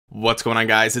What's going on,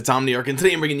 guys? It's Omniarch, and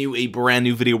today I'm bringing you a brand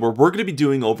new video where we're going to be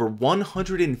doing over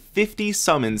 150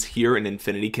 summons here in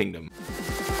Infinity Kingdom.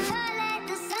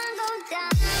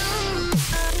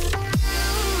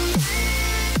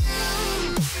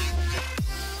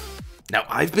 Now,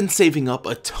 I've been saving up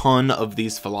a ton of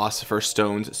these Philosopher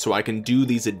stones so I can do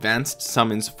these advanced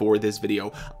summons for this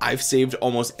video. I've saved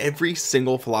almost every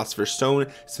single Philosopher stone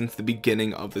since the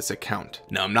beginning of this account.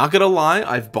 Now, I'm not gonna lie,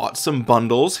 I've bought some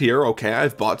bundles here, okay?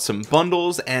 I've bought some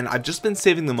bundles and I've just been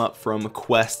saving them up from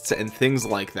quests and things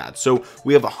like that. So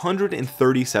we have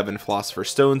 137 Philosopher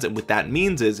stones, and what that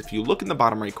means is if you look in the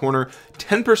bottom right corner,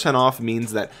 10% off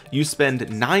means that you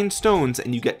spend 9 stones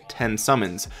and you get 10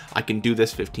 summons. I can do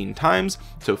this 15 times.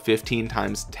 So 15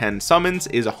 times 10 summons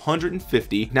is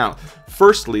 150. Now,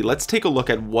 firstly, let's take a look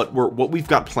at what we've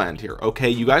got planned here. Okay,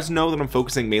 you guys know that I'm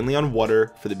focusing mainly on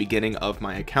water for the beginning of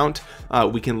my account.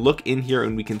 We can look in here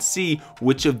and we can see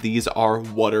which of these are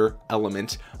water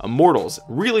element immortals.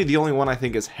 Really, the only one I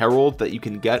think is Herald that you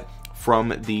can get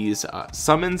from these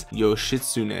summons.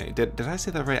 Yoshitsune, did I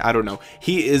say that right? I don't know.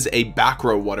 He is a back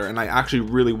row water, and I actually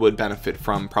really would benefit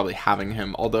from probably having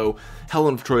him, although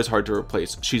Helen of Troy is hard to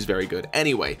replace. She's very good.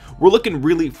 Anyway, we're looking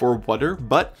really for water,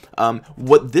 but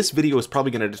what this video is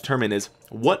probably going to determine is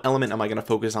what element am I going to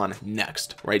focus on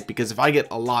next, right? Because if I get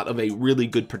a lot of a really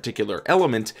good particular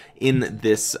element in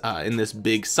this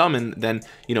big summon, then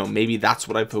maybe that's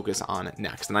what I focus on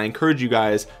next. And I encourage you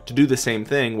guys to do the same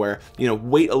thing, where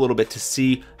wait a little bit to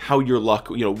see how your luck,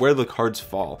 where the cards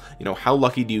fall, how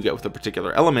lucky do you get with a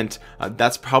particular element.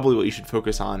 That's probably what you should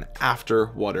focus on after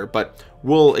water, but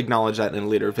we'll acknowledge that in a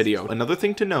later video. Another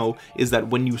thing to know is that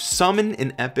when you summon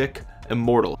an epic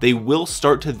immortal, they will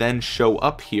start to then show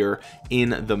up here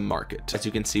in the market. As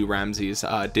you can see, Ramses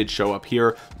did show up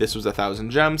here. This was 1,000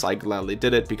 gems. I gladly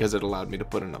did it because it allowed me to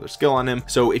put another skill on him.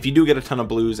 So if you do get a ton of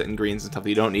blues and greens and stuff that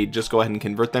you don't need, just go ahead and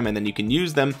convert them, and then you can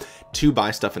use them to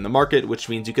buy stuff in the market, which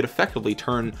means you could effectively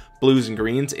turn blues and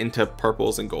greens into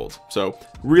purples and golds. So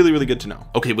really good to know.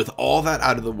 Okay, with all that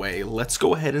out of the way, let's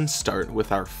go ahead and start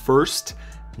with our first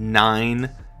 9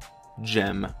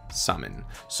 gem summon.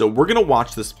 So we're gonna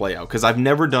watch this play out because I've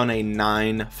never done a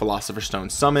 9 Philosopher Stone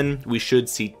summon. We should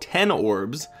see 10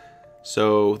 orbs.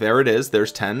 So there it is,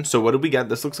 there's 10. So what did we get?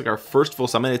 This looks like our first full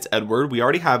summon. It's Edward. We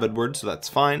already have Edward, so that's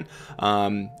fine.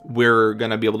 We're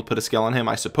gonna be able to put a skill on him.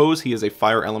 I suppose he is a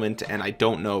fire element, and I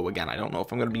don't know, again, I don't know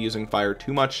if I'm gonna be using fire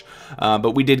too much,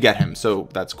 but we did get him, so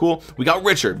that's cool. We got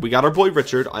Richard. We got our boy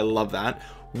Richard. I love that.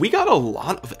 We got a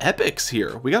lot of epics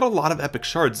here. We got a lot of epic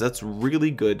shards. That's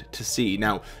really good to see.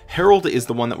 Now, Herald is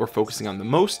the one that we're focusing on the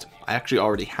most. I actually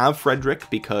already have Frederick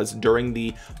because during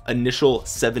the initial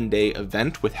 7-day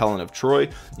event with Helen of Troy,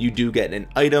 you do get an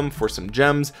item for some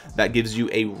gems that gives you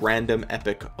a random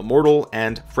epic immortal,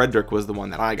 and Frederick was the one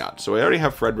that I got. So I already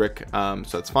have Frederick, so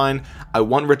that's fine. I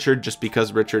want Richard just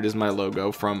because Richard is my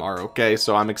logo from ROK,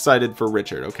 so I'm excited for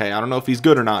Richard. Okay, I don't know if he's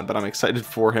good or not, but I'm excited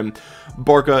for him.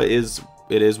 Barca is...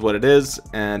 it is what it is,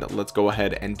 and let's go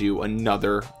ahead and do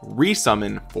another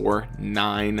resummon for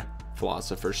 9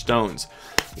 Philosopher Stones.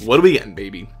 What are we getting,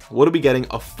 baby? What are we getting?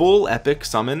 A full epic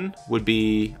summon would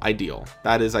be ideal.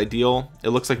 That is ideal.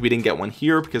 It looks like we didn't get one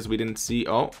here because we didn't see...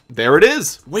 oh, there it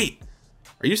is. Wait,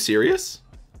 are you serious?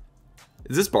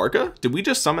 Is this Barca? Did we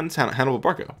just summon Hannibal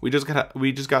Barca? We just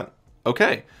got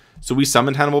okay. So we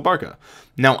summoned Hannibal Barca.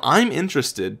 Now I'm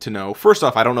interested to know, first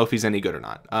off, I don't know if he's any good or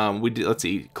not. Let's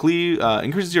see, cleave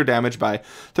increases your damage by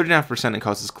 39.5% and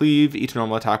causes cleave. Each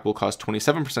normal attack will cause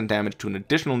 27% damage to an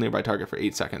additional nearby target for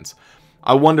 8 seconds.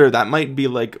 I wonder, that might be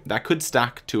like, that could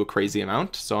stack to a crazy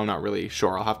amount, so I'm not really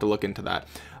sure. I'll have to look into that.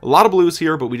 A lot of blues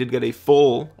here, but we did get a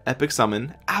full epic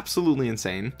summon. Absolutely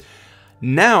insane.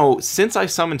 Now, since I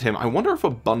summoned him, I wonder if a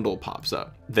bundle pops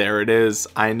up. There it is.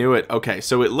 I knew it. Okay,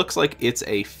 so it looks like it's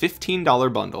a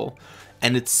 $15 bundle,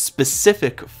 and it's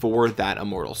specific for that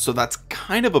immortal. So that's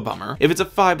kind of a bummer. If it's a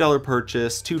 $5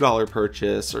 purchase, $2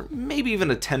 purchase, or maybe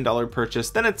even a $10 purchase,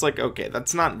 then it's like, okay,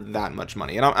 that's not that much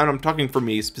money. And I'm talking for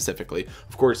me specifically.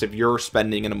 Of course, if you're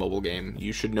spending in a mobile game,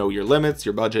 you should know your limits,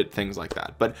 your budget, things like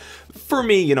that. But for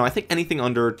me, I think anything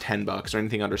under 10 bucks or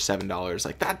anything under $7,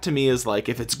 like that to me is like,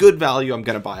 if it's good value, I'm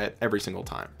gonna buy it every single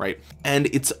time, right? And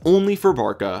it's only for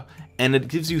Barca, and it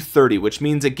gives you 30, which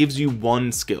means it gives you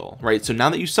 1 skill, right? So now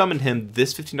that you summoned him,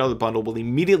 this $15 bundle will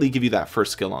immediately give you that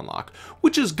first skill unlock,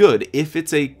 which is good if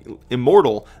it's a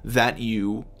immortal that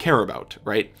you care about,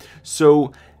 right?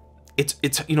 So it's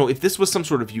if this was some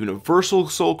sort of universal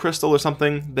soul crystal or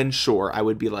something, then sure, I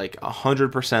would be like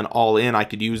 100% all in. I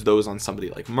could use those on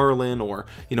somebody like Merlin or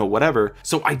whatever.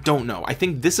 So I don't know. I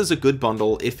think this is a good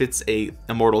bundle if it's a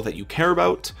immortal that you care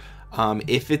about.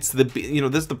 If it's the,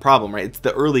 this is the problem, right? It's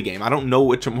the early game. I don't know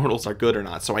which immortals are good or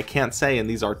not, so I can't say, and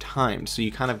these are timed, so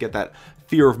you kind of get that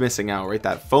fear of missing out, right?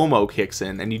 That FOMO kicks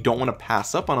in, and you don't want to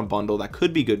pass up on a bundle that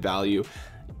could be good value.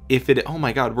 If it, oh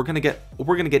my god, we're gonna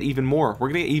get even more. We're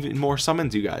gonna get even more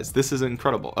summons, you guys. This is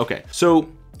incredible. Okay, so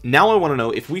now I want to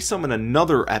know, if we summon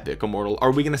another epic immortal,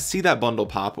 are we going to see that bundle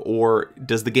pop, or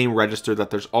does the game register that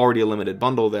there's already a limited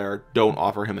bundle there? Don't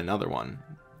offer him another one.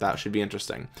 That should be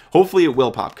interesting. Hopefully it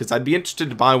will pop, because I'd be interested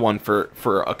to buy one for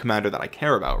a commander that I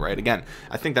care about, right? Again,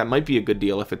 I think that might be a good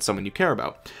deal if it's someone you care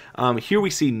about. Here we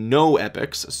see no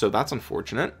epics, so that's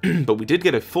unfortunate. But we did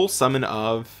get a full summon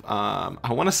of,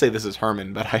 I want to say this is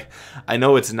Herman, but I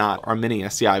know it's not.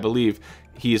 Arminius, yeah, I believe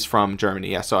he is from Germany.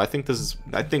 Yeah, so I think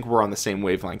we're on the same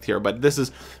wavelength here. But this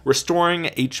is restoring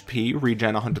HP,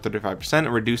 regen 135%,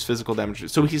 and reduce physical damage.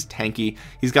 So he's tanky.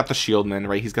 He's got the shieldman,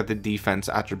 right? He's got the defense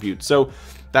attribute. So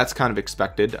that's kind of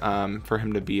expected for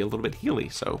him to be a little bit healy.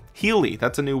 So healy,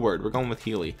 that's a new word. We're going with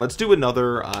healy. Let's do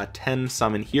another 10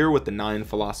 summon here with the 9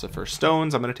 Philosopher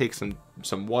stones. I'm going to take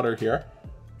some water here.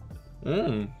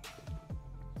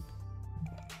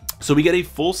 So we get a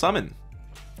full summon.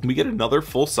 We get another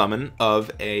full summon of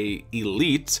a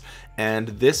elite, and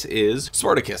this is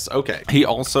Spartacus. Okay, he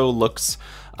also looks,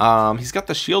 he's got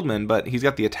the shieldman, but he's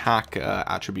got the attack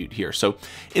attribute here. So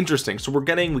interesting. So we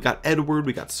got Edward,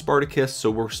 we got Spartacus,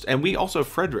 so and we also have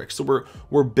Frederick. So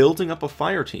we're building up a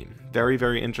fire team. Very,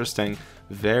 very interesting.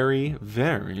 Very,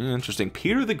 very interesting.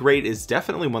 Peter the Great is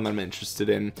definitely one that I'm interested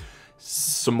in.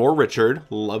 Some more Richard,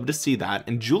 love to see that,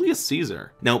 and Julius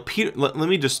Caesar. Now Peter, let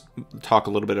me just talk a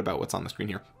little bit about what's on the screen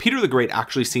here. Peter the Great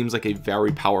actually seems like a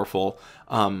very powerful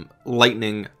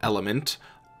lightning element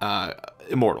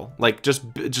immortal. Like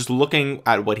just looking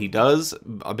at what he does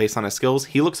based on his skills,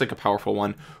 he looks like a powerful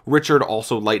one. Richard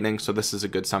also lightning, so this is a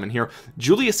good summon here.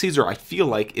 Julius Caesar I feel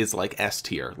like is like S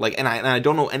tier, like, and I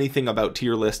don't know anything about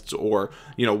tier lists or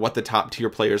what the top tier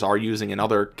players are using in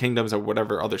other kingdoms or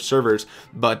whatever other servers,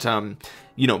 but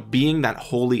being that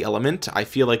holy element, I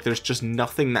feel like there's just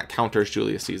nothing that counters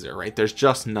Julius Caesar, right? There's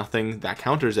just nothing that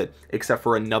counters it except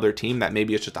for another team that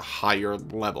maybe it's just a higher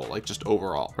level, like just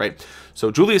overall, right? So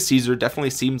Julius Caesar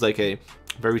definitely seems like a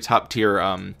very top tier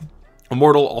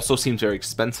immortal. Also seems very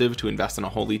expensive to invest in a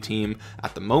holy team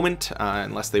at the moment,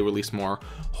 unless they release more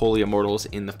holy immortals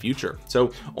in the future.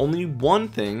 So only one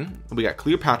thing, we got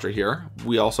Cleopatra here.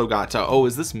 We also got oh,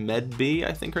 is this Medb?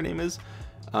 I think her name is.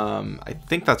 I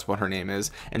think that's what her name is,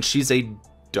 and she's a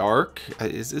dark,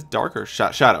 is it dark or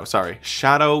shadow? Sorry,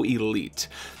 shadow elite.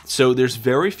 So there's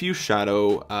very few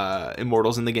shadow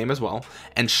immortals in the game as well,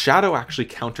 and shadow actually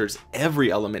counters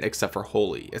every element except for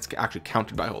holy. It's actually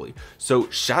countered by holy. So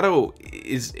shadow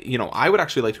is, I would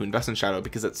actually like to invest in shadow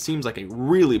because it seems like a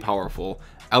really powerful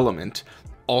element.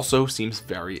 Also seems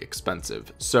very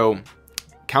expensive. So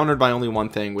countered by only one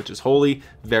thing, which is holy.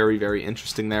 Very, very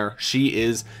interesting there. She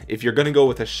is, if you're going to go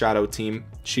with a shadow team,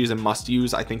 she's a must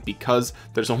use, I think, because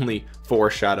there's only 4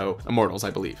 shadow immortals, I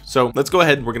believe. So let's go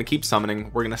ahead. We're going to keep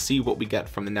summoning. We're going to see what we get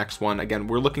from the next one. Again,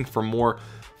 we're looking for more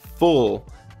full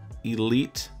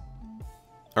elite,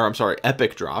 or I'm sorry,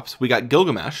 epic drops. We got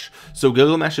Gilgamesh. So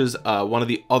Gilgamesh is one of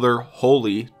the other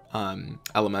holy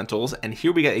elementals, and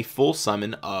here we get a full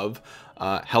summon of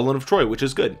Helen of Troy, which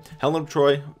is good. Helen of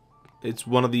Troy, it's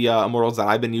one of the immortals that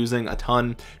I've been using a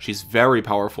ton. She's very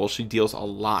powerful. She deals a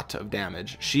lot of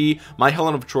damage. My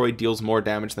Helen of Troy deals more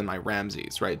damage than my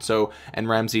Ramses, right? So, and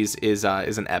Ramses is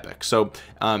an epic. So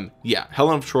yeah,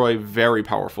 Helen of Troy, very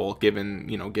powerful given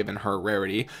given her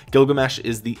rarity. Gilgamesh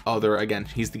is the other, again,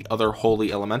 he's the other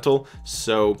holy elemental.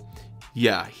 So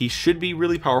yeah, he should be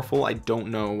really powerful. I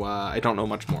don't know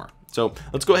much more. So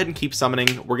let's go ahead and keep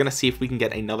summoning. We're gonna see if we can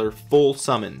get another full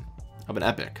summon of an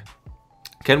epic.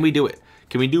 Can we do it?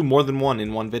 Can we do more than one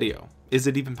in one video? Is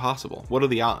it even possible? What are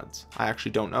the odds? I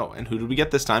actually don't know. And who did we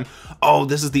get this time? Oh,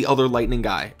 this is the other lightning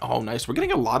guy. Oh, nice. We're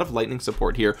getting a lot of lightning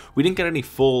support here. We didn't get any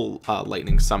full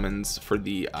lightning summons for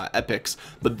the epics,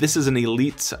 but this is an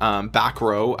elite back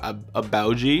row, a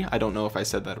Bauji. I don't know if I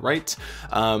said that right,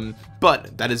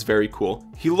 but that is very cool.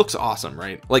 He looks awesome,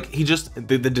 right? Like, he just,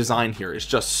 the design here is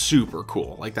just super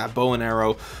cool. Like, that bow and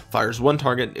arrow fires one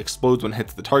target, explodes when it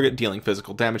hits the target, dealing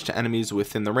physical damage to enemies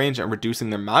within the range and reducing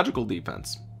their magical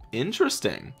defense.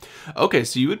 Interesting. Okay,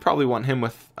 so you would probably want him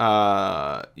with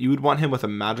a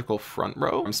magical front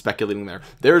row. I'm speculating there.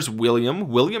 There's William.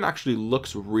 William actually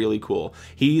looks really cool.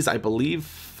 He's, I believe,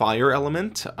 fire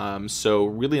element, so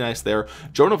really nice there.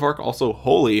 Joan of Arc, also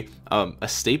holy, a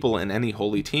staple in any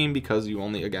holy team because you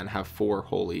only again have 4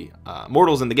 holy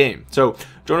mortals in the game. So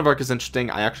Joan of Arc is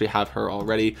interesting. I actually have her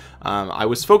already. I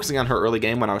was focusing on her early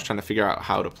game when I was trying to figure out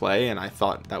how to play, and I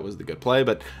thought that was the good play,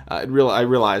 but I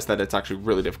realized that it's actually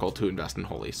really difficult to invest in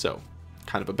holy, so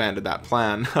kind of abandoned that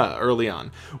plan early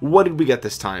on. What did we get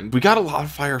this time? We got a lot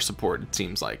of fire support, it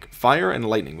seems like. Fire and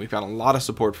lightning, we've got a lot of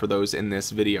support for those in this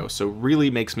video, so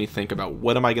really makes me think about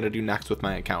what am I going to do next with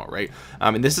my account, right?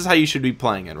 And this is how you should be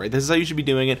playing it, right? This is how you should be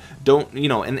doing it. Don't, you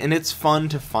know, and it's fun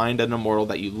to find an immortal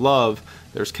that you love.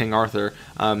 There's King Arthur.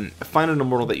 Find an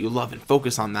immortal that you love and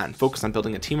focus on that and focus on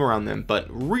building a team around them. But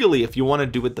really, if you want to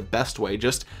do it the best way,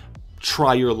 just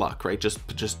try your luck, right? Just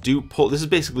pull. This is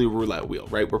basically a roulette wheel,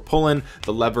 right? We're pulling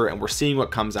the lever and we're seeing what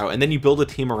comes out, and then you build a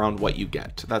team around what you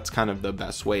get. That's kind of the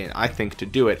best way, I think, to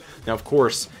do it. Now, of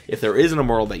course, if there is an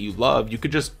immortal that you love, you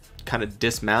could just kind of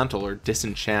dismantle or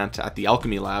disenchant at the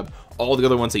alchemy lab all the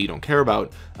other ones that you don't care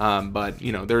about, but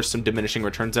you know, there's some diminishing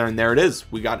returns there, and there it is.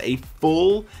 We got a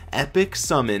full epic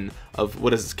summon of,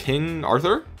 what is this, King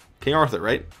Arthur,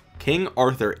 right? King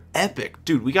Arthur epic,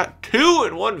 dude. We got 2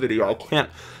 in one video. I can't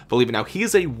believe it. Now he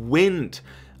is a wind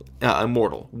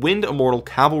immortal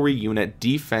cavalry unit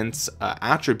defense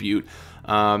attribute.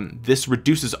 This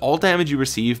reduces all damage you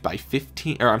receive by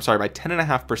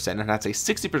 10.5%, and has a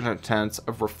 60% chance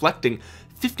of reflecting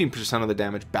 15% of the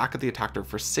damage back at the attacker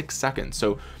for 6 seconds.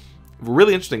 So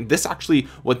really interesting. This actually,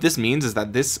 what this means is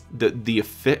that the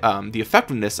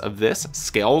effectiveness of this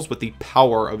scales with the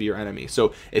power of your enemy.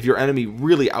 So if your enemy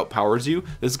really outpowers you,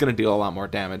 this is going to deal a lot more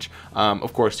damage.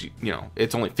 Of course, you know,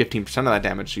 it's only 15% of that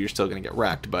damage, so you're still going to get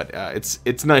wrecked, but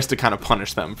it's nice to kind of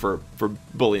punish them for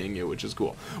bullying you, which is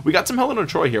cool. We got some Helen of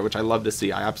Troy here, which I love to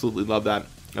see. I absolutely love that,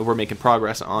 and we're making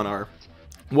progress on our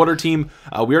water team.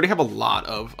 We already have a lot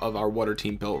of our water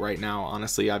team built right now.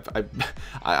 Honestly,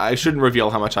 I shouldn't reveal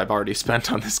how much I've already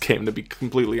spent on this game, to be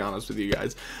completely honest with you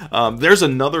guys. There's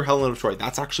another Helen of Troy.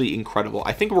 That's actually incredible.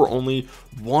 I think we're only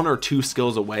 1 or 2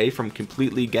 skills away from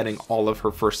completely getting all of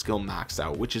her first skill maxed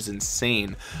out, which is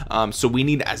insane. So we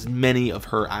need as many of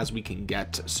her as we can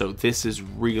get. So this is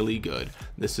really good.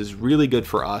 This is really good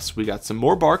for us. We got some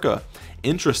more Barca.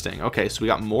 Interesting. Okay, so we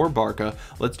got more Barca.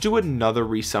 Let's do another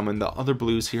resummon. The other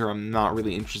blues here I'm not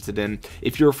really interested in.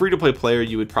 If you're a free-to-play player,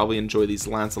 you would probably enjoy these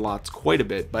Lancelots quite a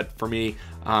bit, but for me,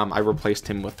 I replaced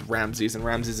him with Ramses, and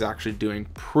Ramses is actually doing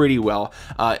pretty well.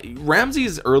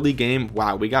 Ramses early game,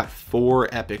 wow, we got 4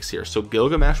 epics here. So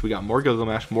Gilgamesh, we got more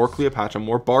Gilgamesh, more Cleopatra,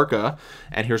 more Barca,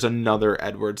 and here's another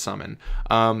Edward summon.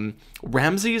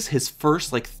 Ramses, his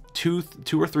first like two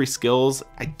or three skills,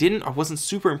 I wasn't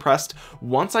super impressed.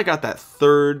 Once I got that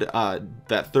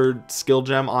third skill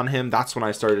gem on him, that's when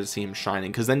I started to see him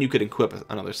shining, because then you could equip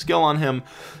another skill on him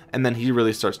and then he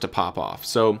really starts to pop off.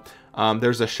 So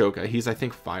there's Ashoka. He's, I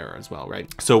think, fire as well,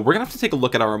 right? So we're gonna have to take a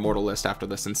look at our immortal list after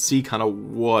this and see kind of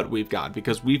what we've got,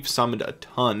 because we've summoned a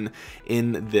ton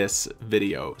in this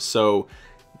video. So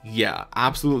yeah,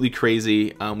 absolutely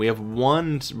crazy. We have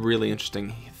one really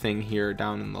interesting thing here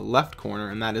down in the left corner,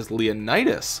 and that is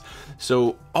Leonidas.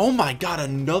 So, oh my god,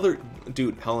 another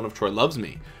dude. Helen of Troy loves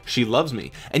me. She loves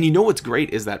me. And you know what's great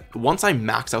is that once I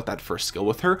max out that first skill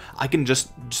with her, I can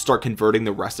just start converting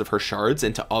the rest of her shards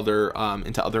into other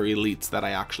elites that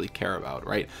I actually care about,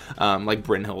 right? Like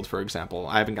Brynhild, for example.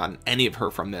 I haven't gotten any of her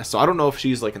from this, so I don't know if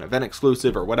she's like an event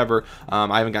exclusive or whatever.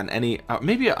 I haven't gotten any.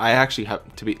 Maybe I actually have,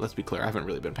 let's be clear, I haven't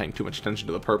really been paying too much attention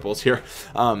to the purples here,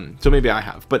 so maybe I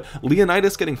have. But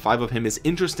Leonidas, getting 5 of him is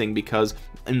interesting because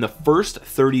in the first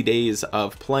 30 days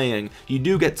of playing, you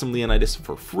do get some Leonidas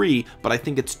for free, but I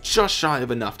think it's just shy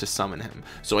of enough to summon him.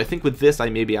 So I think with this, I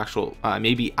may be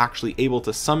actually able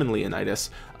to summon Leonidas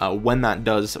when that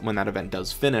event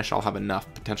does finish. I'll have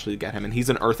enough potentially to get him, and he's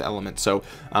an earth element, so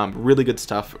really good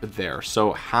stuff there.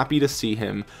 So happy to see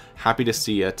him, happy to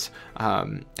see it,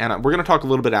 and we're gonna talk a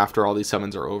little bit after all these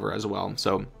summons are over as well.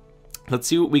 So let's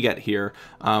see what we get here.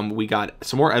 We got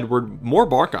some more Edward, more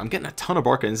Barca. I'm getting a ton of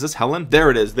Barca. Is this Helen?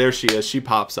 There it is. There she is. She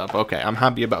pops up. Okay, I'm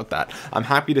happy about that. I'm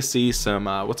happy to see some,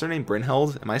 what's her name?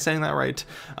 Brynhild? Am I saying that right?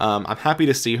 I'm happy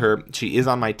to see her. She is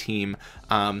on my team.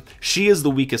 She is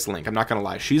the weakest link. I'm not going to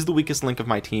lie. She's the weakest link of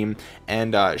my team,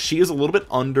 and she is a little bit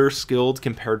under-skilled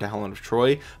compared to Helen of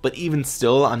Troy, but even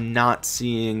still, I'm not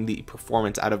seeing the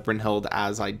performance out of Brynhild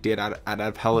as I did out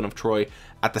of Helen of Troy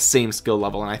at the same skill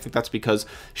level, and I think that's because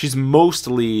she's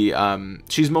mostly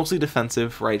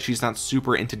defensive, right? She's not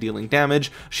super into dealing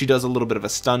damage. She does a little bit of a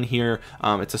stun here.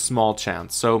 It's a small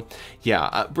chance. So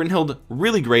yeah, Brynhild,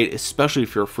 really great, especially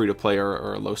if you're a free-to-play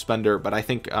or a low spender. But I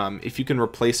think if you can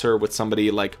replace her with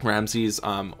somebody like Ramses,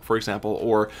 for example,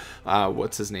 or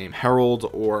what's his name, Harold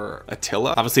or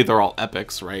Attila, obviously they're all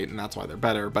epics, right? And that's why they're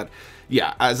better. But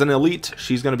yeah, as an elite,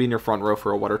 she's going to be in your front row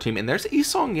for a water team. And there's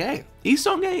Isong-Ye.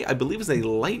 Isong-Ye, I believe, is a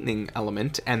lightning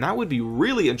element, and that would be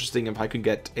really interesting if I could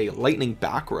get a lightning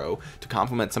back row to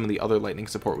complement some of the other lightning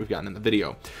support we've gotten in the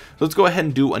video. So let's go ahead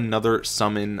and do another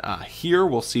summon here.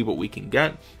 We'll see what we can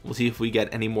get. We'll see if we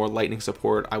get any more lightning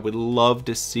support. I would love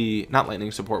to see, not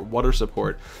lightning support, water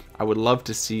support. I would love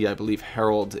to see, I believe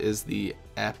Harold is the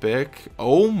epic.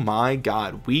 Oh my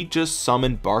god, we just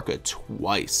summoned Barca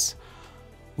twice.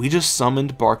 We just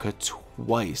summoned Barca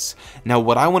twice. Now,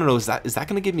 what I want to know is that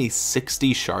going to give me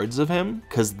 60 shards of him?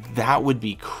 Because that would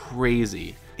be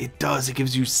crazy. It does. It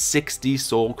gives you 60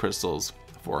 soul crystals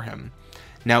for him.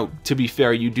 Now, to be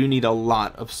fair, you do need a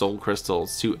lot of soul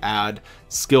crystals to add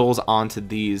skills onto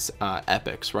these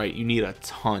epics, right? You need a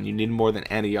ton. You need more than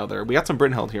any other. We got some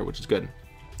Brynhild here, which is good.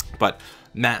 But,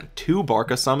 man, 2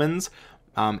 Barca summons.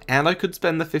 And I could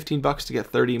spend the 15 bucks to get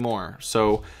 30 more.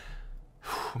 So,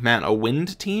 man, a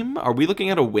wind team? Are we looking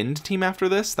at a wind team after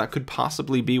this? That could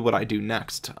possibly be what I do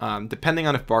next, depending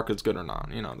on if Barca's good or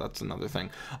not. You know, that's another thing.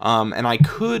 And I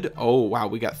could, oh wow,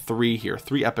 we got 3 here,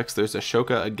 3 epics. There's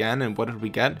Ashoka again, and what did we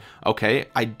get? Okay,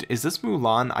 is this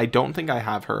Mulan? I don't think I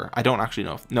have her. I don't actually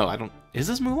know. No, I don't. Is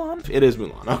this Mulan? It is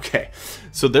Mulan. Okay,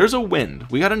 so there's a wind.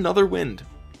 We got another wind.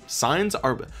 Signs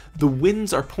are, the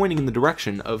winds are pointing in the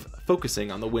direction of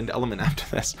focusing on the wind element after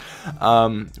this.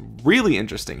 Really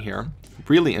interesting here.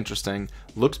 Really interesting.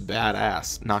 Looks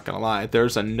badass, not gonna lie.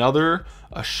 There's another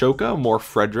Ashoka, more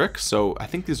Frederick. So I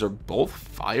think these are both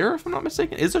fire, if I'm not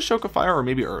mistaken. Is Ashoka fire or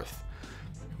maybe earth?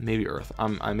 Maybe earth.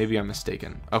 Maybe I'm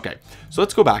mistaken. Okay, so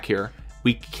let's go back here.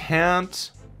 We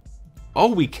can't.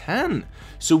 Oh, we can.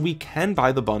 So we can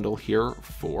buy the bundle here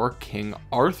for King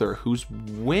Arthur, who's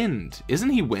wind.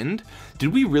 Isn't he wind?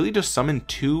 Did we really just summon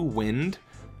 2 wind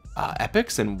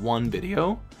epics in one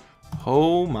video?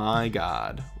 Oh my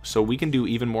god. So we can do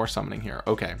even more summoning here.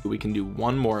 Okay, we can do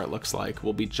 1 more, it looks like.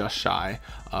 We'll be just shy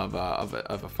of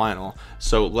a final.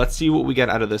 So let's see what we get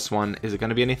out of this one. Is it going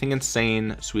to be anything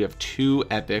insane? So we have 2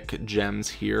 epic gems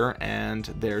here, and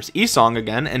there's Isong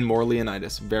again and more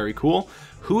Leonidas. Very cool.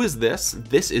 Who is this?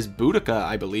 This is Boudica,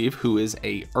 I believe, who is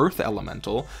a earth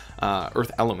elemental,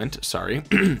 earth element, sorry.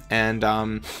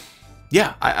 And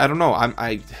yeah, I don't know.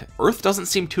 Earth doesn't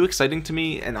seem too exciting to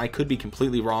me, and I could be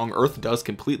completely wrong. Earth does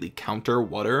completely counter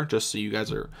water, just so you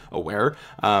guys are aware.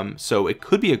 So it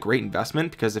could be a great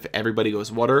investment, because if everybody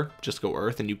goes water, just go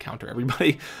earth and you counter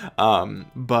everybody. Yeah,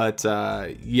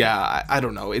 I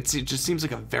don't know. It just seems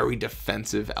like a very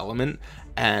defensive element.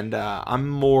 And I'm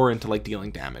more into like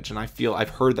dealing damage, and I've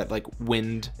heard that like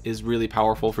wind is really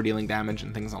powerful for dealing damage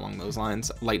and things along those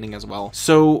lines, lightning as well.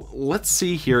 So let's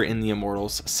see here in the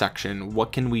Immortals section,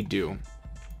 what can we do?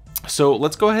 So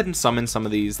let's go ahead and summon some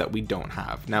of these that we don't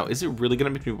have. Now, is it really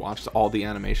gonna make me watch all the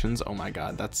animations? Oh my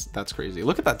god, that's crazy.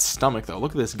 Look at that stomach though.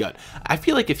 Look at this gut. I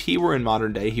feel like if he were in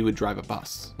modern day, he would drive a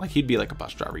bus. Like he'd be like a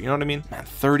bus driver, you know what I mean? Man,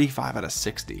 35 out of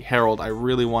 60. Harold, I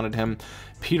really wanted him.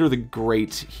 Peter the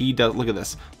Great, he does, look at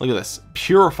this,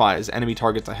 purifies enemy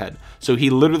targets ahead. So he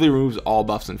literally removes all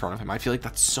buffs in front of him. I feel like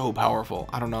that's so powerful.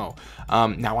 I don't know.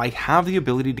 Now I have the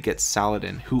ability to get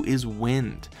Saladin, who is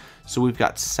wind. So we've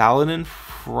got Saladin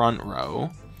front row.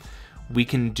 We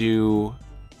can do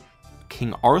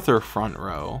King Arthur front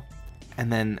row,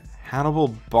 and then Hannibal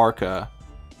Barca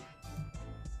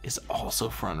is also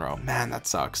front row. Man, that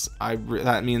sucks.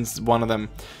 That means one of them.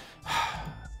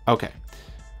 Okay.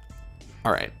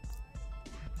 All right.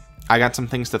 I got some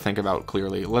things to think about,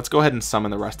 clearly. Let's go ahead and summon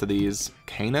the rest of these.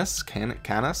 Canis?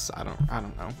 I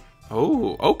don't know.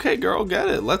 Oh, okay, girl, get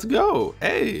it. Let's go.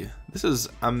 Hey, this is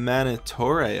a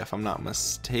Manitore, if I'm not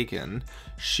mistaken.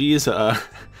 She is a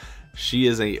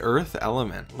earth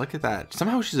element. Look at that.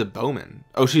 Somehow she's a bowman.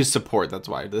 Oh, she's support. That's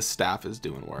why this staff is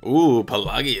doing work. Ooh,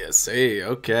 Pelagius. Hey,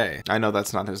 okay. I know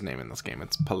that's not his name in this game.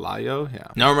 It's Pelayo. Yeah.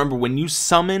 Now remember, when you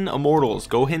summon Immortals,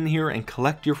 go in here and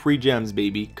collect your free gems,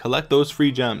 baby. Collect those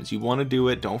free gems. You want to do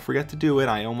it. Don't forget to do it.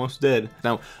 I almost did.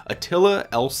 Now, Attila,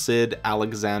 El Cid,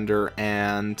 Alexander,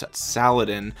 and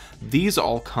Saladin, these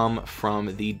all come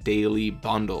from the daily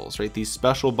bundles, right? These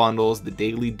special bundles, the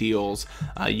daily deals.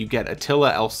 You get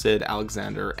Attila, El Cid,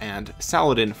 Alexander, and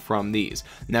Saladin from these.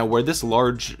 Now, where this large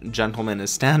gentleman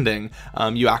is standing,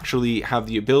 you actually have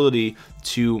the ability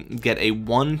to get a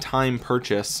one-time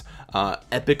purchase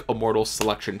epic immortal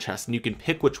selection chest, and you can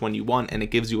pick which one you want, and it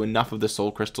gives you enough of the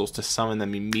soul crystals to summon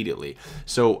them immediately.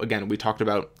 So again, we talked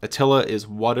about Attila is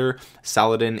water,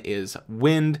 Saladin is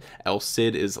wind, El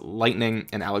Cid is lightning,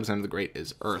 and Alexander the Great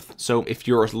is earth. So if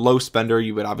you're a low spender,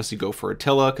 you would obviously go for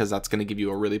Attila, because that's going to give you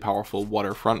a really powerful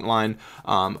water front line.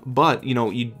 But you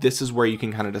know, this is where you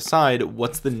can kind of decide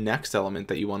what's the next element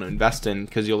that you want to invest in,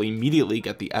 because you'll immediately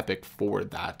get the epic for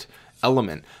that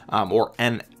element, or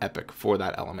an epic for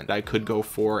that element. I could go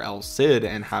for El Cid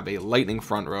and have a lightning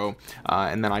front row,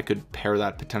 and then I could pair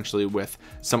that potentially with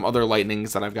some other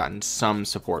lightnings that I've gotten some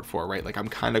support for, right? Like I'm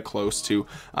kind of close to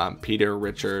Peter,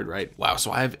 Richard, right? Wow,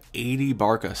 so I have 80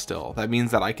 Barca still. That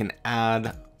means that I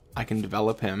can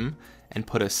develop him and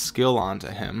put a skill onto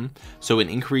him, so it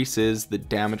increases the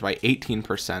damage by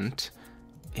 18%.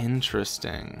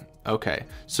 Interesting. Okay,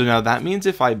 so now that means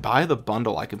if I buy the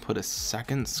bundle, I can put a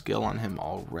second skill on him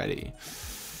already.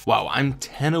 Wow, I'm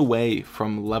 10 away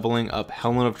from leveling up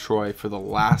Helen of Troy for the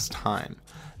last time.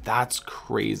 That's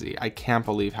crazy. I can't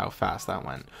believe how fast that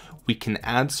went. We can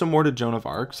add some more to Joan of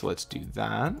Arc, so let's do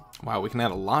that. Wow, we can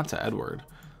add a lot to Edward.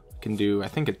 Can do, I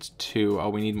think it's 2. Oh,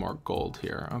 we need more gold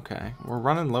here. Okay, we're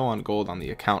running low on gold on the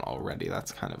account already.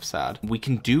 That's kind of sad. We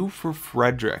can do for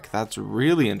Frederick. That's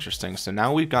really interesting. So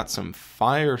now we've got some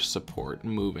fire support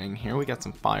moving here. We got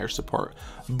some fire support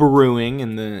brewing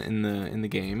in the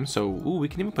game. So ooh, we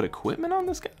can even put equipment on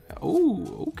this guy.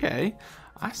 Oh, okay,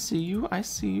 I see you, I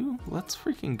see you. Let's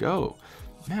freaking go.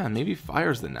 Man, maybe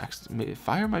fire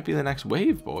might be the next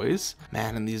wave, boys.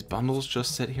 Man, and these bundles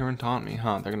just sit here and taunt me,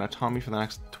 huh? They're gonna taunt me for the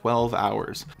next 12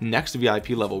 hours. Next VIP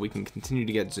level, we can continue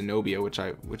to get Zenobia,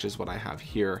 which is what I have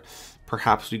here.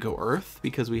 Perhaps we go Earth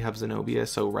because we have Zenobia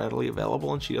so readily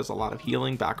available and she does a lot of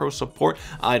healing, back row support.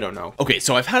 I don't know. Okay,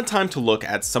 so I've had time to look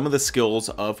at some of the skills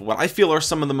of what I feel are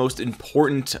some of the most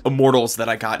important immortals that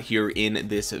I got here in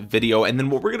this video. And then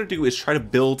what we're going to do is try to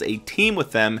build a team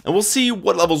with them, and we'll see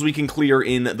what levels we can clear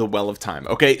in the Well of Time.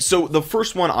 Okay, so the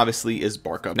first one obviously is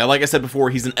Barca. Now, like I said before,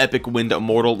 he's an epic wind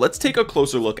immortal. Let's take a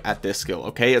closer look at this skill.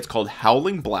 Okay, it's called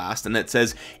Howling Blast, and it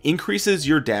says increases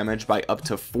your damage by up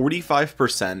to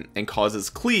 45% and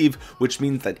causes cleave, which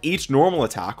means that each normal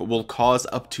attack will cause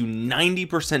up to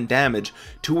 90% damage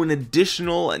to an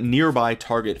additional nearby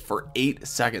target for 8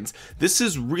 seconds. This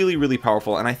is really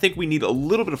powerful, and I think we need a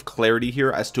little bit of clarity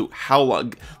here as to how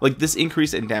long, like this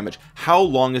increase in damage, how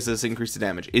long is this increase in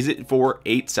damage? Is it for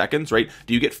 8 seconds, right?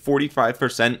 Do you get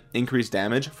 45% increased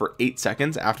damage for 8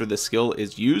 seconds after the skill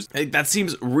is used? That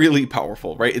seems really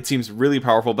powerful, right? It seems really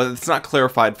powerful, but it's not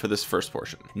clarified for this first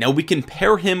portion. Now we can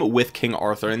pair him with King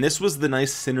Arthur, and this was the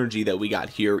nice synergy that we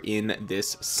got here in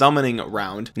this summoning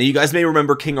round. Now you guys may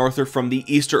remember King Arthur from the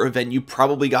Easter event. You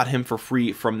probably got him for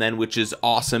free from then, which is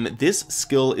awesome. This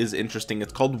skill is interesting.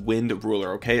 It's called Wind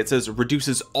Ruler. Okay, it says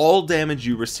reduces all damage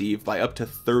you receive by up to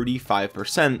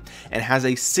 35% and has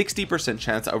a 60%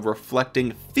 chance of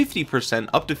reflecting 50%,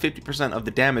 up to 50% of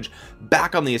the damage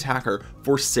back on the attacker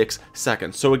for 6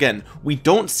 seconds. So again, we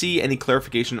don't see any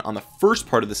clarification on the first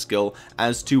part of the skill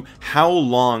as to how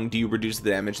long do you reduce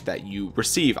the damage that you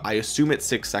receive. I assume it's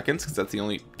 6 seconds because that's the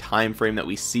only time frame that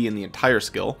we see in the entire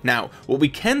skill. Now what we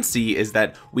can see is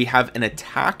that we have an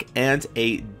attack and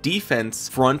a defense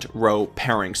front row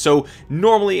pairing. So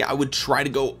normally I would try to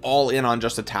go all in on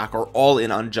just attack or all in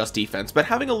on just defense, but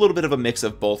having a little bit of a mix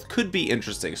of both could be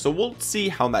interesting, so we'll see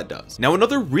how that does. Now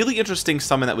another really interesting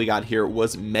summon that we got here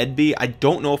was Medb. I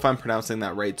don't know if I'm pronouncing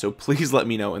that right, so please let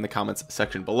me know in the comments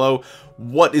section below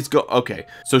what is okay,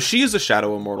 so she is a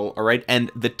shadow immortal, all right,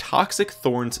 and the Toxic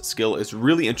Thorns skill is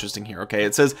really interesting here. Okay,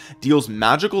 it says deals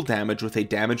magical damage with a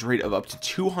damage rate of up to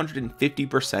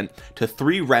 250% to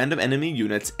 3 random enemy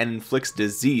units and inflicts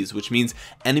disease, which means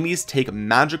enemies take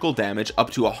magical damage up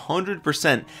to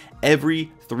 100%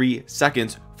 every 3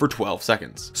 seconds for 12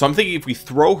 seconds. So I'm thinking if we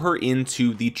throw her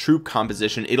into the troop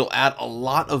composition, it'll add a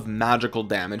lot of magical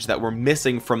damage that we're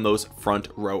missing from those front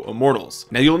row immortals.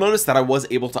 Now you'll notice that I was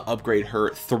able to upgrade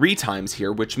her 3 times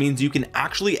here, which means you can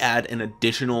actually add an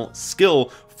additional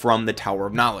skill from the Tower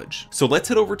of Knowledge. So let's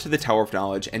head over to the Tower of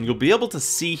Knowledge, and you'll be able to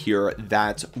see here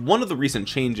that one of the recent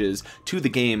changes to the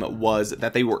game was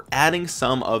that they were adding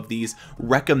some of these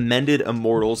recommended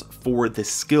immortals for the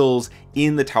skills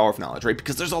in the Tower of Knowledge, right?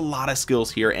 Because there's a lot of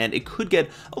skills here and it could get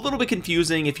a little bit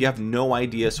confusing if you have no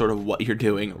idea sort of what you're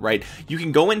doing, right? You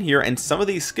can go in here and some of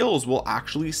these skills will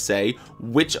actually say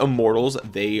which immortals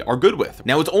they are good with.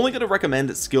 Now it's only going to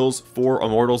recommend skills for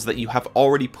immortals that you have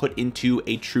already put into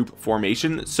a troop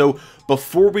formation. So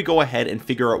before we go ahead and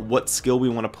figure out what skill we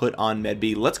want to put on Med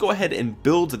B, let's go ahead and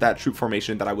build that troop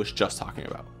formation that I was just talking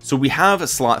about. So we have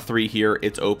slot 3 here,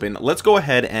 it's open. Let's go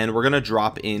ahead and we're going to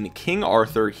drop in King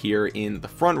Arthur here in the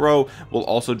front row. We'll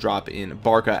also drop in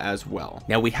Barca as well.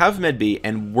 Now we have Med B,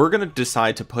 and we're going to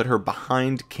decide to put her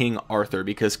behind King Arthur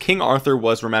because King Arthur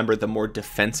was, remember, the more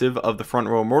defensive of the front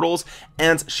row Immortals,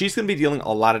 and she's going to be dealing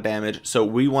a lot of damage, so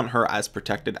we want her as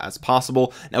protected as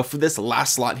possible. Now for this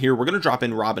last slot here, we're going to drop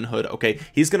in Robin Hood. Okay,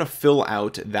 he's going to fill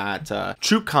out that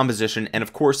troop composition, and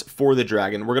of course for the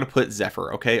dragon we're going to put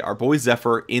Zephyr. Okay, our boy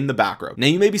Zephyr in the back row. Now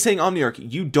you may be saying,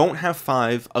 Omniarch, you don't have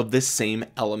 5 of this same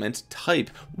element type.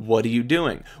 What are you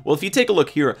doing? Well, if you take a look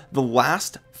here, the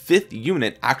last 5th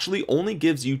unit actually only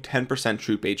gives you 10%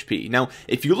 troop HP. Now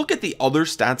if you look at the other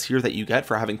stats here that you get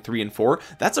for having 3 and 4,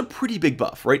 that's a pretty big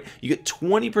buff, right? You get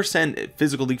 20%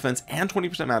 physical defense and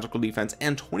 20% magical defense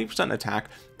and 20% attack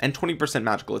and 20%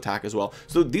 magical attack as well.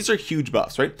 So these are huge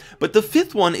buffs, right? But the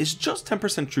 5th one is just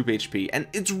 10% troop HP, and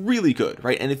it's really good,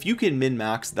 right? And if you can min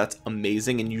max, that's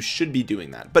amazing, and you should be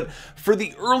doing that. But for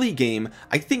the early game,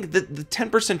 I think that the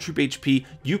 10% troop HP,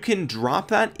 you can drop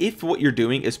that if what you're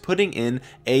doing is putting in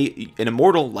an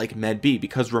immortal like Med B,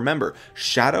 because remember,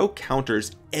 Shadow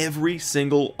counters every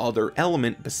single other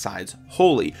element besides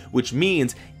Holy, which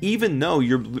means even though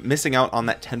you're missing out on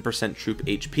that 10% troop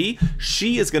HP,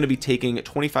 she is going to be taking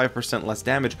 25% less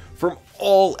damage from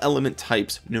all element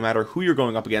types, no matter who you're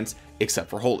going up against, except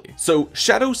for Holy. So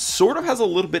Shadow sort of has a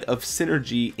little bit of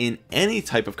synergy in any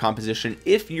type of composition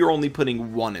if you're only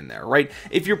putting 1 in there, right?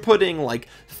 If you're putting like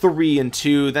 3 and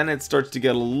 2, then it starts to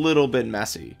get a little bit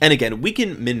messy. And again, we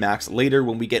can min max later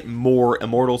when we get more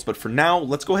Immortals, but for now,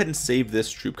 let's go ahead and save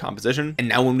this troop composition. And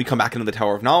now when we come back into the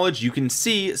Tower of Knowledge, you can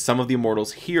see some of the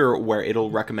Immortals here where it'll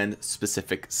recommend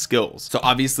specific skills. So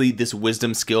obviously this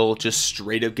wisdom skill just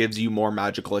straight up gives you more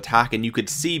magical attack, and you could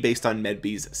see based on Med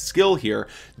B's skill here,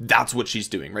 that's what she's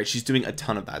doing, right? She's doing a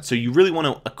ton of that. So you really want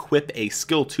to equip a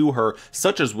skill to her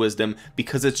such as wisdom,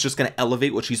 because it's just going to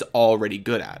elevate what she's already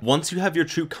good at. Once you have your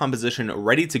troop composition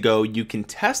ready to go, you can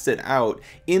test it out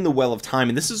in the Well of Time,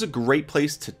 and this is a great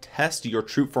place to test your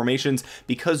troop formations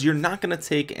because you're not going to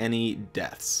take any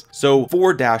deaths. So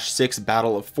 4-6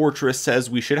 Battle of Fortress says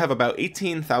we should have about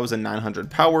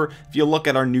 18,900 power. If you look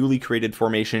at our newly created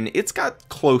formation, it's got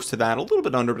close to that, a little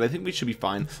bit under, but I think we should be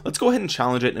fine. Let's go ahead and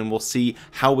challenge it, and we'll see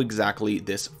how exactly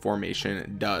this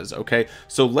formation does. Okay,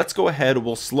 so let's go ahead,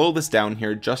 we'll slow this down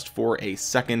here just for a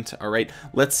second. All right,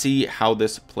 let's see how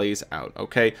this plays out.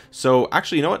 Okay, so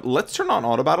actually, you know what, let's turn on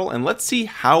auto battle and let's see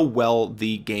how well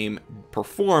the game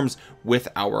performs with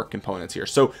our components here.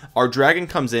 So our dragon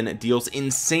comes in, deals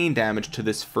insane damage to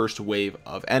this first wave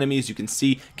of enemies. You can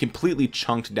see completely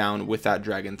chunked down with that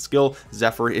dragon skill.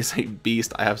 Zephyr is a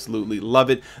beast, I absolutely love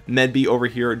it. Med B over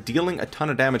here dealing a ton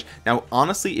of damage. Now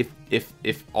honestly,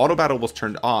 if auto battle was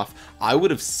turned off, I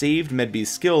would have saved Med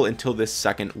B's skill until this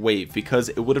second wave, because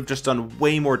it would have just done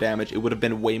way more damage, it would have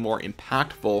been way more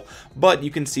impactful. But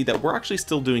you can see that we're actually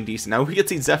still doing decent. Now we can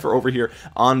see Zephyr over here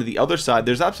on the other side.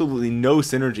 There's absolutely no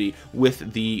synergy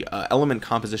with the element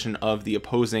composition of the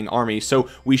opposing army, so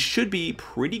we should be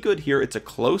pretty good here. It's a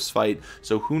close fight,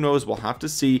 so who knows, we'll have to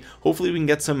see. Hopefully we can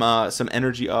get some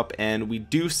energy up, and we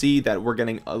do see that we're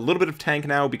getting a little bit of tank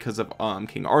now because of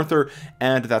King Arthur,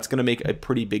 and that's going to make a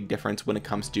pretty big difference when it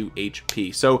comes to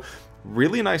HP. So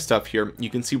really nice stuff here. You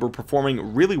can see we're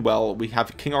performing really well. We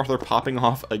have King Arthur popping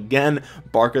off again.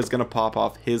 Barca is going to pop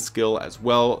off his skill as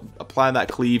well. Apply that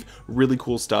cleave. Really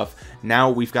cool stuff.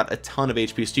 Now we've got a ton of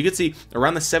HP. So you can see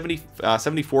around the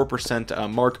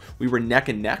 74% mark, we were neck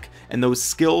and neck, and those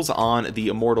skills on the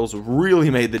Immortals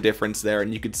really made the difference there.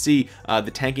 And you could see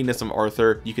the tankiness of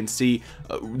Arthur. You can see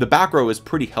the back row is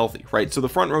pretty healthy, right? So the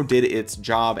front row did its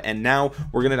job, and now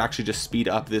we're going to actually just speed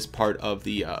up this part of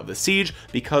the siege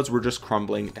because we're just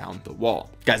crumbling down the wall.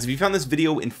 Guys, if you found this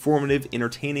video informative,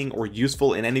 entertaining, or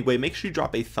useful in any way, make sure you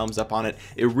drop a thumbs up on it.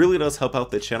 It really does help out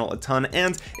the channel a ton,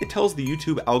 and it tells the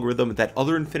YouTube algorithm that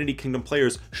other Infinity Kingdom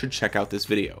players should check out this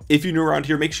video. If you're new around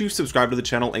here, make sure you subscribe to the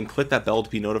channel and click that bell to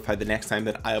be notified the next time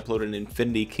that I upload an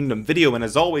Infinity Kingdom video. And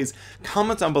as always,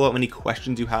 comment down below any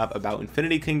questions you have about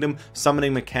Infinity Kingdom,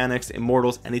 summoning mechanics,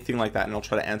 Immortals, anything like that, and I'll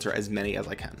try to answer as many as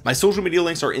I can. My social media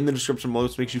links are in the description below,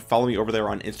 so make sure you follow me over there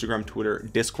on Instagram, Twitter,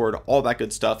 Discord, all that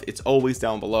good stuff. It's always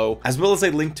down below, as well as a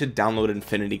link to download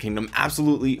Infinity Kingdom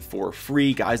absolutely for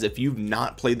free. Guys, if you've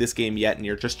not played this game yet and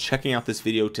you're just checking out this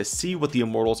video to see what the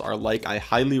Immortals are like, I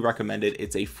highly recommend it.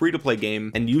 It's a free to play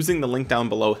game, and using the link down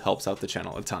below helps out the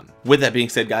channel a ton. With that being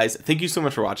said, guys, thank you so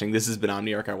much for watching. This has been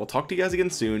Omniarch. I will talk to you guys again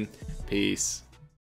soon. Peace.